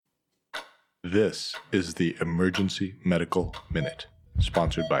This is the Emergency Medical Minute,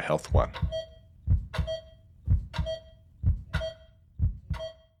 sponsored by Health One.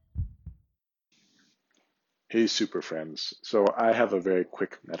 Hey, super friends. So I have a very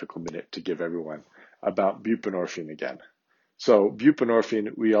quick medical minute to give everyone about buprenorphine again. So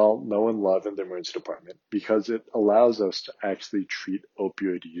buprenorphine, we all know and love in the emergency department because it allows us to actually treat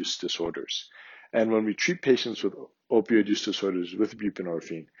opioid use disorders. And when we treat patients with opioid use disorders with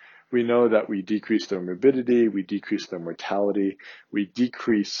buprenorphine, we know that we decrease their morbidity, we decrease their mortality, we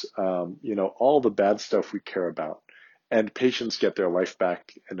decrease, all the bad stuff we care about. And patients get their life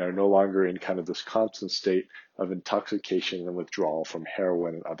back and are no longer in kind of this constant state of intoxication and withdrawal from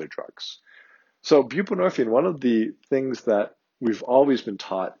heroin and other drugs. So buprenorphine, one of the things that we've always been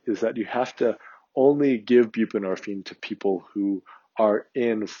taught is that you have to only give buprenorphine to people who are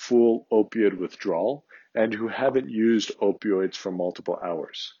in full opioid withdrawal and who haven't used opioids for multiple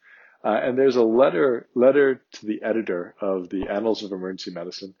hours. And there's a letter to the editor of the Annals of Emergency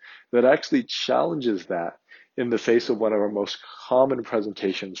Medicine that actually challenges that in the face of one of our most common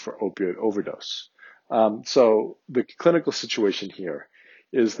presentations for opioid overdose. So the clinical situation here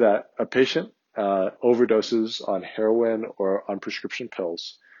is that a patient overdoses on heroin or on prescription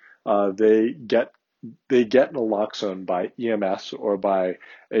pills. They get naloxone by EMS or by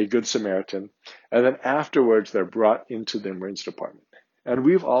a Good Samaritan, and then afterwards they're brought into the emergency department. And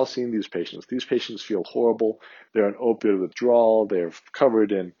we've all seen these patients. These patients feel horrible. They're in opioid withdrawal. They're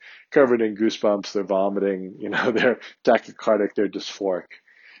covered in goosebumps. They're vomiting. They're tachycardic. They're dysphoric.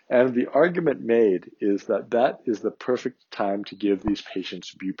 And the argument made is that is the perfect time to give these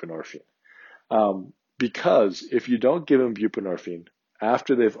patients buprenorphine. Because if you don't give them buprenorphine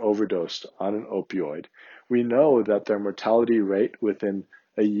after they've overdosed on an opioid, we know that their mortality rate within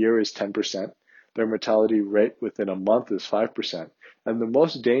a year is 10%. Their mortality rate within a month is 5%. And the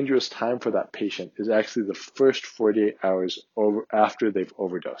most dangerous time for that patient is actually the first 48 hours after they've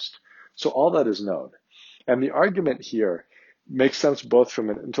overdosed. So all that is known. And the argument here makes sense both from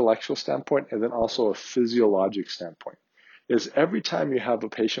an intellectual standpoint and then also a physiologic standpoint. Is every time you have a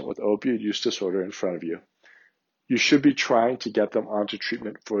patient with opioid use disorder in front of you, you should be trying to get them onto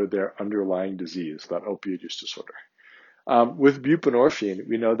treatment for their underlying disease, that opioid use disorder. With buprenorphine,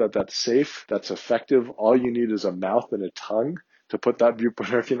 we know that that's safe, that's effective. All you need is a mouth and a tongue to put that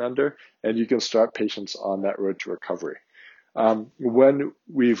buprenorphine under, and you can start patients on that road to recovery. When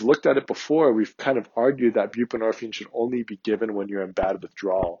we've looked at it before, we've kind of argued that buprenorphine should only be given when you're in bad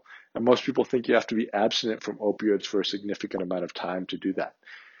withdrawal. And most people think you have to be abstinent from opioids for a significant amount of time to do that.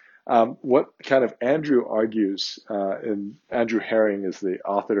 What kind of Andrew argues, and Andrew Herring is the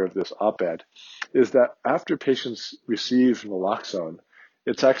author of this op-ed, is that after patients receive naloxone,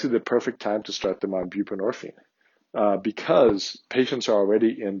 it's actually the perfect time to start them on buprenorphine because patients are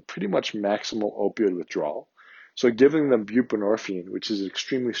already in pretty much maximal opioid withdrawal. So giving them buprenorphine, which is an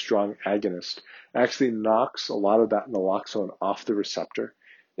extremely strong agonist, actually knocks a lot of that naloxone off the receptor,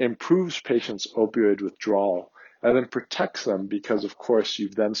 improves patients' opioid withdrawal, and then protects them because, of course,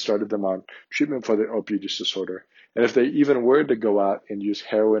 you've then started them on treatment for their opioid use disorder. And if they even were to go out and use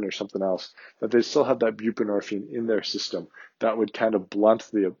heroin or something else, that they still have that buprenorphine in their system that would kind of blunt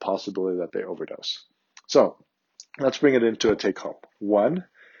the possibility that they overdose. So let's bring it into a take-home. 1,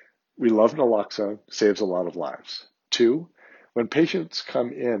 we love naloxone, saves a lot of lives. 2, when patients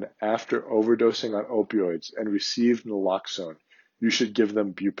come in after overdosing on opioids and receive naloxone, you should give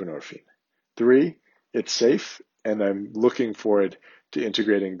them buprenorphine. 3, it's safe, and I'm looking forward to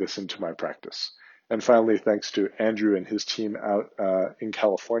integrating this into my practice. And finally, thanks to Andrew and his team out in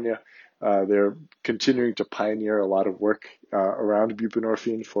California. They're continuing to pioneer a lot of work around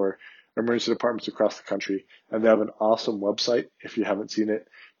buprenorphine for emergency departments across the country. And they have an awesome website. If you haven't seen it,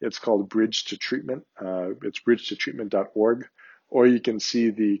 it's called Bridge to Treatment. It's bridgetotreatment.org. Or you can see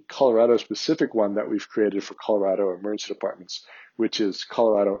the Colorado specific one that we've created for Colorado emergency departments, which is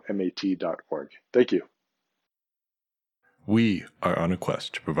coloradomat.org. Thank you. We are on a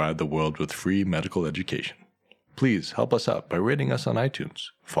quest to provide the world with free medical education. Please help us out by rating us on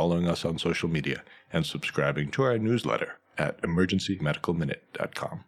iTunes, following us on social media, and subscribing to our newsletter at emergencymedicalminute.com.